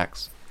 Pro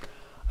Max,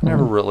 I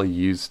never really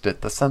used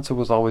it. The sensor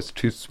was always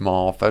too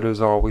small.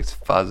 Photos are always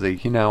fuzzy.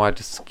 I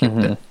just skipped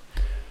it.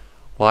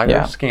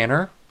 LiDAR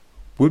scanner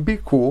would be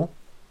cool,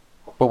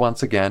 but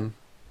once again,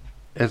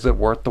 is it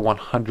worth the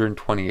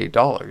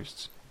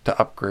 $128 to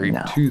upgrade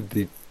to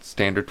the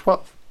standard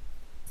 12?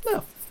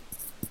 No.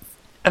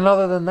 And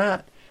other than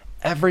that,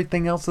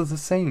 everything else is the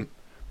same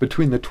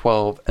between the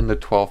 12 and the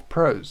 12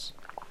 Pros.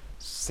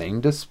 Same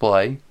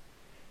display.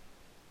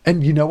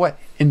 And you know what?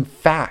 In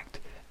fact,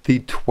 the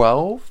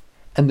 12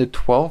 and the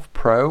 12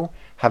 Pro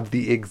have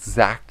the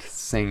exact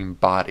same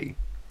body.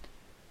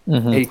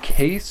 A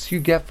case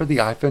you get for the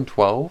iPhone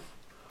 12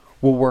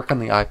 will work on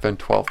the iPhone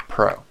 12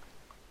 Pro.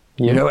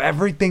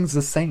 Everything's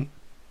the same.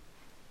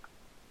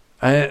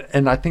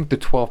 And I think the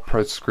 12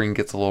 Pro screen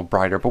gets a little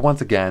brighter, but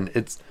once again,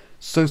 it's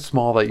so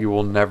small that you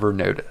will never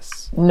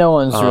notice. No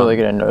one's really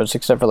going to notice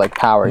except for like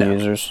power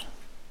users.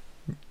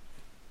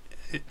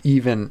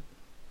 Even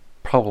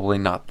probably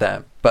not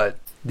them. But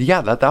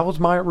yeah, that was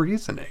my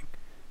reasoning.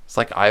 It's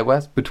like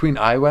between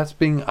iOS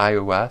being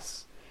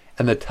iOS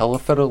and the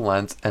telephoto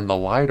lens and the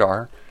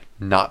LiDAR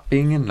not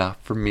being enough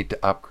for me to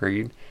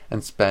upgrade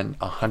and spend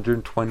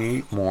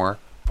 $128 more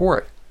for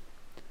it.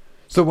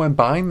 So when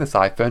buying this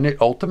iPhone,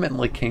 it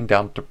ultimately came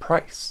down to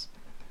price.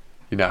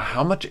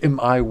 How much am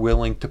I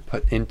willing to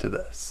put into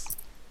this?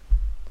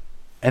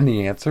 And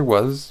the answer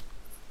was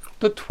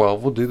the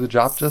 12 will do the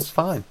job just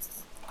fine.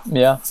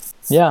 Yeah,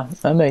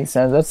 that makes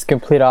sense. That's the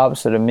complete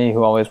opposite of me,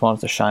 who always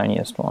wants the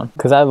shiniest one.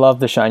 Because I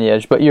love the shiny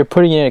edge, but you're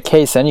putting it in a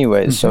case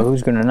anyways, so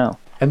who's going to know?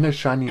 And the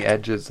shiny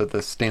edges of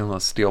the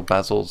stainless steel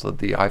bezels of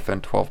the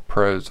iPhone 12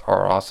 Pros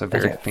are also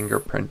very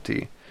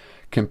fingerprinty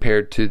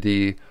compared to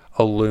the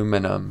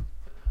aluminum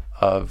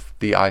of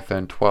the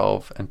iPhone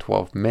 12 and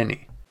 12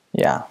 Mini.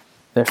 Yeah,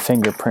 they're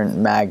fingerprint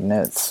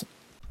magnets.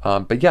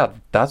 But yeah,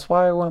 that's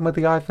why I went with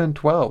the iPhone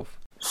 12.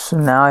 So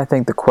now I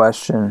think the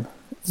question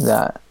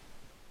that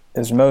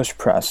is most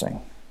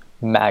pressing,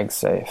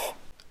 MagSafe.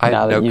 I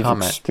have no you've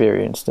comment.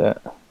 Experienced it.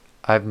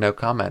 I have no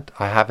comment.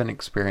 I haven't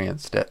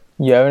experienced it.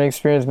 You haven't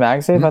experienced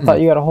MagSafe? I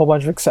thought you got a whole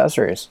bunch of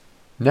accessories.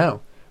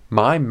 No.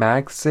 My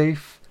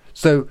MagSafe...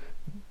 So,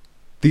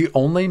 the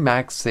only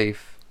MagSafe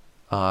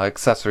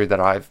accessory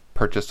that I've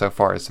purchased so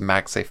far is the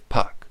MagSafe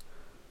Puck,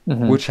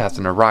 which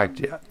hasn't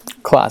arrived yet.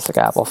 Classic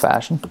Apple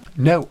fashion.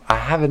 No, I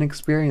haven't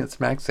experienced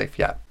MagSafe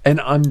yet.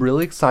 And I'm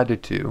really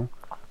excited to.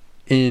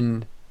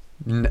 In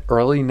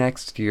early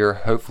next year,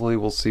 hopefully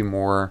we'll see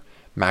more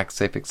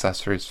MagSafe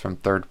accessories from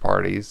third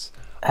parties.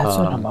 That's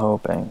what I'm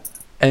hoping.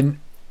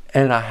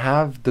 And I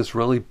have this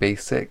really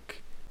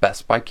basic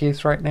Best Buy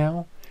case right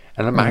now,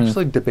 and I'm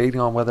actually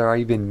debating on whether I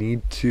even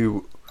need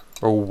to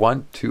or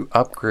want to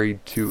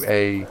upgrade to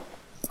a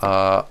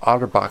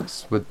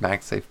OtterBox with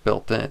MagSafe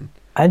built in.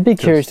 I'd be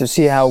curious to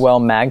see how well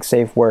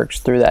MagSafe works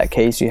through that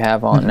case you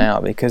have on now,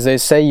 because they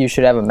say you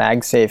should have a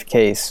MagSafe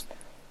case,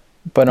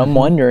 but I'm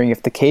wondering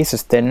if the case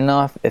is thin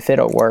enough, if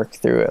it'll work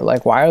through it.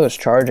 Like wireless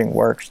charging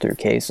works through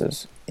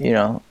cases.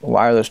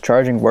 Wireless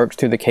charging works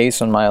through the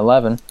case on my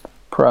 11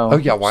 Pro. Oh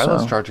yeah,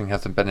 wireless charging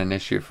hasn't been an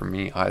issue for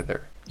me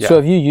either. Yeah. So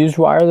have you used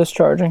wireless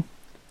charging?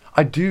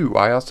 I do.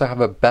 I also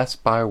have a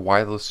Best Buy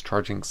wireless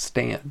charging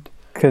stand.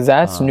 Because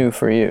that's new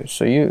for you.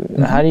 So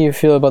how do you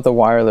feel about the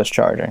wireless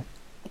charging?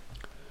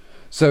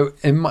 So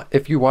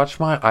if you watch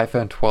my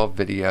iPhone 12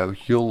 video,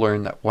 you'll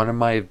learn that one of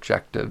my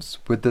objectives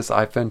with this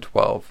iPhone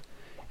 12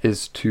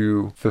 is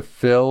to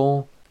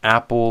fulfill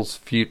Apple's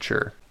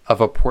future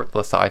of a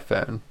portless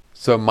iPhone.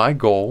 So my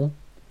goal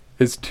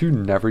is to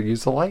never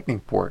use a Lightning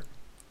port.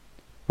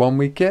 One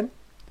weekend,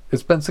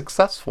 it's been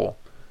successful.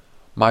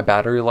 My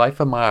battery life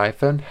of my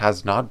iPhone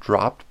has not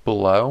dropped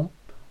below,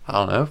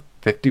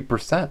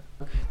 50%.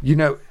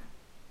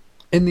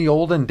 In the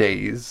olden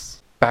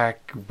days,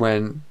 back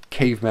when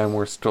cavemen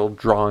were still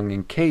drawing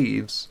in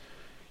caves,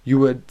 you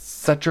would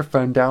set your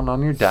phone down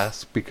on your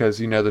desk because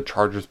the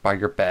charger's by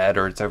your bed,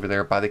 or it's over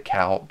there by the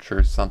couch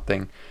or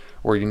something,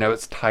 or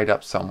it's tied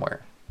up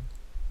somewhere.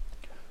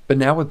 But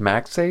now with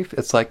MagSafe,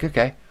 it's like,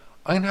 okay,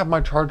 I can have my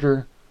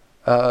charger,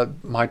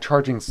 my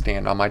charging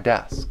stand on my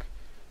desk.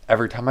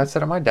 Every time I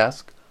sit at my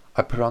desk,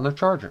 I put on the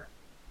charger.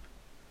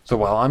 So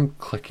while I'm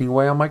clicking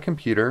away on my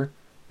computer,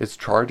 it's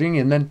charging,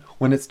 and then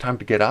when it's time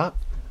to get up,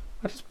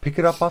 I just pick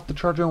it up off the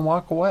charger and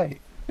walk away.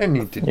 I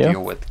need to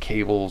deal with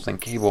cables and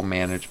cable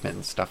management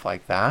and stuff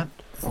like that.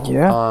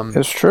 Yeah,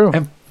 it's true.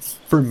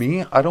 For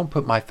me, I don't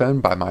put my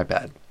phone by my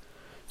bed.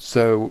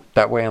 So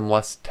that way I'm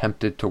less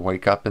tempted to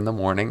wake up in the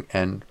morning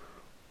and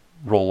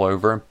roll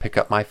over and pick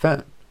up my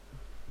phone.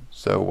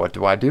 So what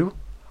do?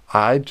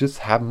 I just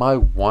have my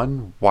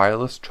one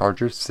wireless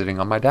charger sitting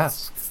on my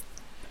desk.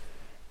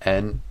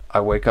 And I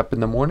wake up in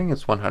the morning,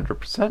 it's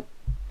 100%.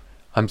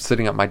 I'm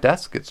sitting at my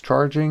desk, it's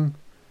charging.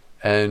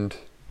 And,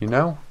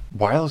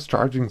 wireless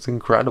charging is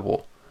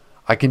incredible.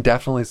 I can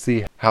definitely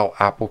see how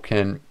Apple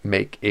can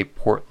make a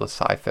portless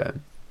iPhone.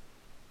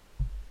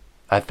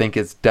 I think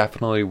it's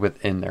definitely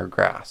within their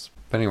grasp.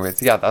 But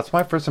anyways, yeah, that's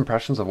my first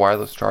impressions of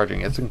wireless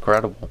charging. It's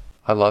incredible.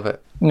 I love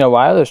it.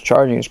 Wireless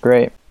charging is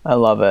great. I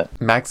love it.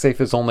 MagSafe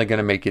is only going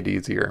to make it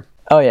easier.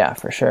 Oh yeah,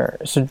 for sure.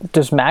 So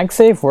does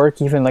MagSafe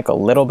work even like a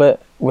little bit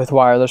with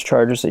wireless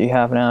chargers that you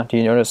have now? Do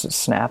you notice it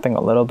snapping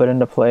a little bit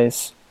into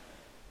place?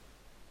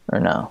 Or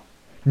no?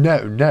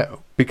 No,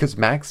 because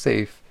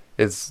MagSafe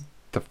is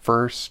the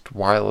first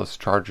wireless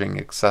charging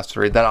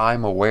accessory that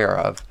I'm aware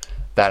of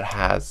that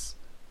has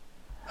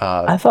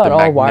I thought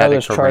all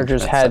wireless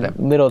chargers had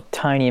little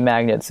tiny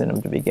magnets in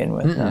them to begin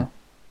with.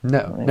 No.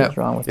 What's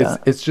wrong with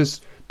that? It's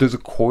just there's a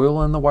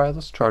coil in the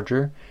wireless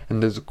charger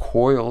and there's a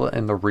coil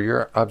in the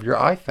rear of your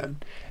iPhone,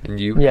 and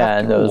you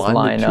have to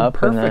line the two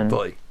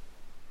perfectly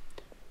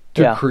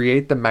to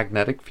create the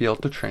magnetic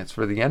field to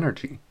transfer the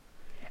energy.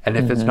 And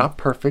if it's not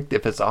perfect,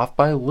 if it's off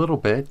by a little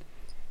bit,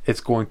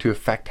 it's going to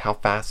affect how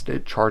fast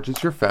it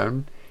charges your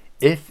phone,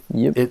 if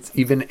it's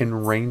even in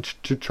range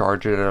to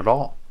charge it at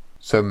all.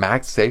 So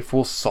MagSafe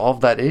will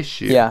solve that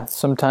issue. Yeah,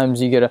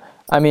 sometimes you get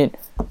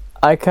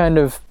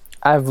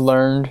I've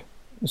learned,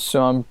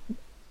 so I'm,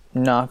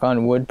 knock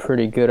on wood,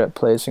 pretty good at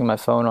placing my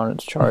phone on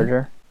its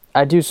charger.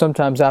 I do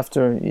sometimes have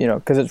to,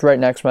 because it's right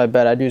next to my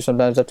bed, I do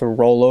sometimes have to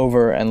roll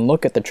over and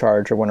look at the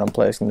charger when I'm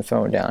placing the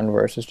phone down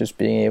versus just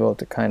being able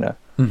to kind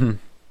of,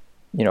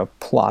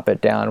 plop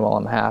it down while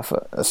I'm half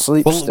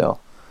asleep still.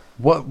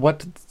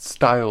 What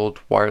styled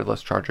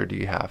wireless charger do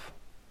you have?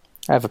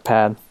 I have a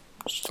pad.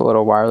 Just a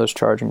little wireless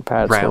charging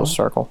pad. It's a little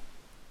circle.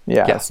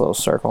 Yeah, it's a little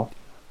circle.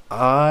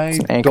 I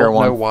don't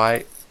know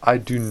why. I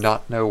do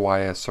not know why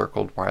a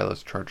circled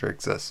wireless charger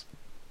exists.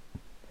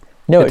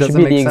 No, it should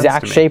be the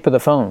exact shape of the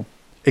phone.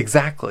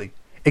 Exactly.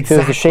 If it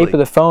was the shape of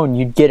the phone,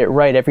 you'd get it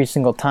right every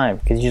single time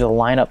because you just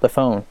line up the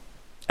phone.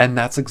 And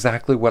that's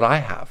exactly what I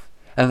have.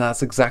 And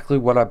that's exactly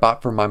what I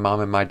bought for my mom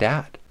and my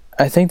dad.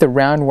 I think the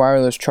round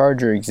wireless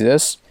charger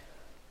exists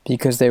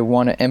because they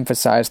want to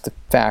emphasize the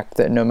fact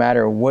that no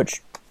matter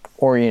which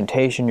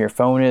orientation your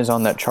phone is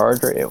on that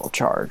charger, it will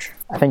charge.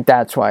 I think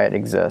that's why it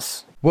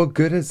exists. What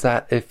good is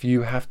that if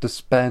you have to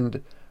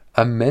spend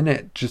a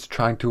minute just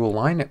trying to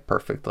align it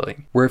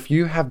perfectly? Where if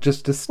you have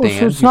just a stand,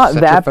 so it's not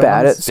that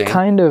bad. It's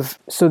kind of,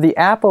 so the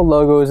Apple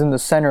logo is in the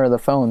center of the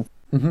phone.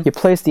 You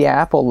place the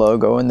Apple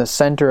logo in the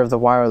center of the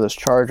wireless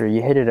charger,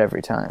 you hit it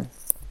every time.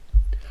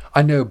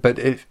 I know, but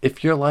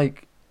if you're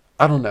like,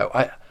 I don't know,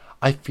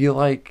 I feel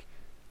like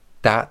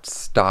that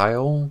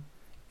style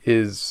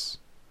is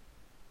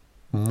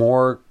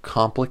more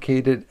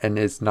complicated and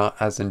is not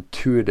as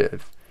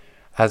intuitive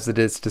as it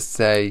is to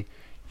say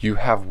you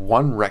have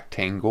one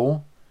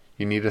rectangle,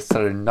 you need to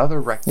set another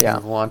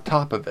rectangle on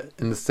top of it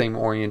in the same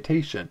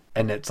orientation,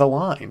 and it's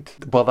aligned.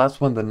 Well, that's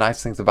one of the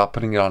nice things about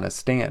putting it on a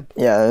stand.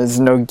 Yeah, there's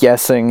no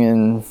guessing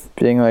and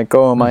being like,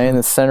 oh, am I in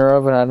the center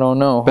of it? I don't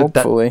know. But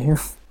hopefully.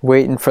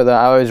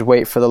 I always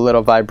wait for the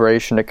little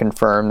vibration to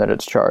confirm that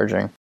it's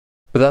charging.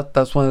 But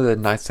that's one of the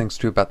nice things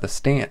too about the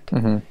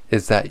stand,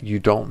 is that you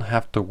don't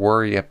have to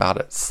worry about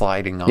it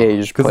sliding off. Yeah,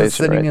 you just place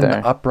it right there. Because it's sitting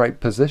in the upright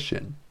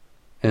position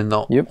in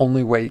the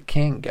only way it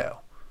can go.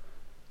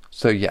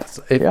 So yes,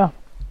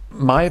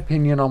 my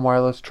opinion on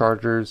wireless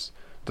chargers,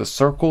 the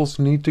circles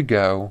need to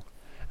go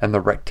and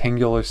the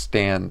rectangular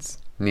stands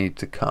need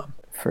to come.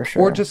 For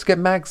sure. Or just get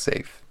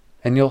MagSafe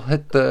and you'll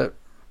hit the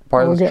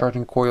wireless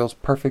charging coils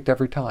perfect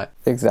every time.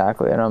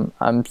 Exactly. And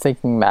I'm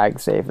thinking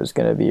MagSafe is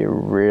going to be a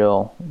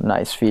real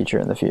nice feature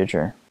in the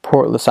future.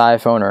 Portless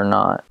iPhone or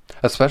not.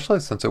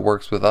 Especially since it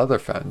works with other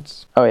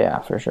phones. Oh yeah,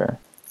 for sure.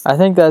 I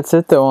think that's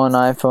it though on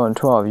iPhone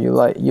 12. You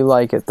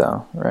like it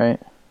though, right?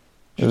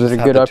 Was it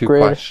a good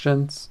upgrade? 2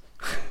 questions.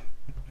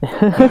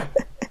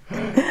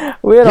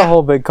 We had a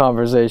whole big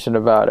conversation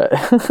about it.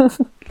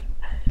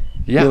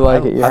 You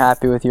like it? You're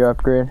happy with your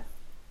upgrade?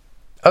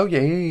 Oh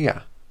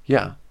yeah.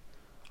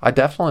 I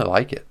definitely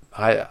like it.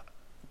 I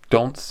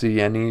don't see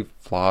any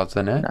flaws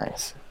in it.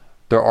 Nice.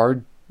 There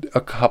are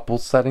a couple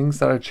settings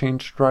that I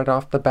changed right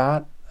off the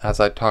bat, as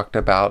I talked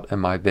about in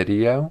my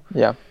video.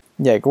 Yeah,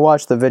 go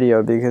watch the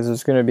video because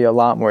there's going to be a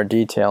lot more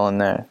detail in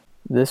there.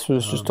 This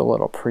was just a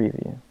little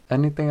preview.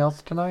 Anything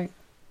else tonight?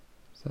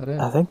 Is that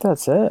it? I think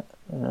that's it.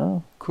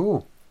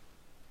 Cool.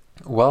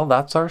 Well,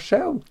 that's our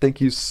show.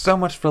 Thank you so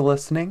much for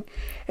listening.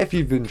 If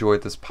you've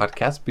enjoyed this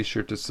podcast, be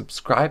sure to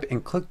subscribe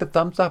and click the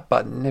thumbs up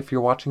button if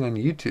you're watching on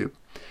YouTube.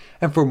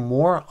 And for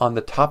more on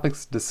the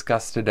topics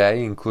discussed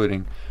today,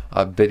 including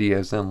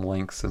videos and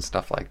links and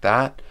stuff like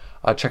that,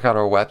 check out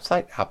our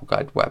website,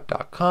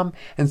 appleguideweb.com,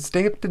 and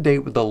stay up to date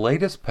with the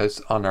latest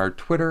posts on our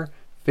Twitter,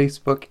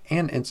 Facebook,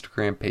 and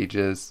Instagram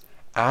pages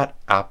at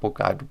Apple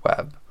Guide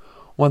Web.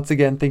 Once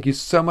again, thank you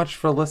so much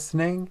for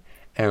listening,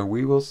 and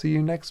we will see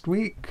you next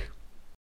week.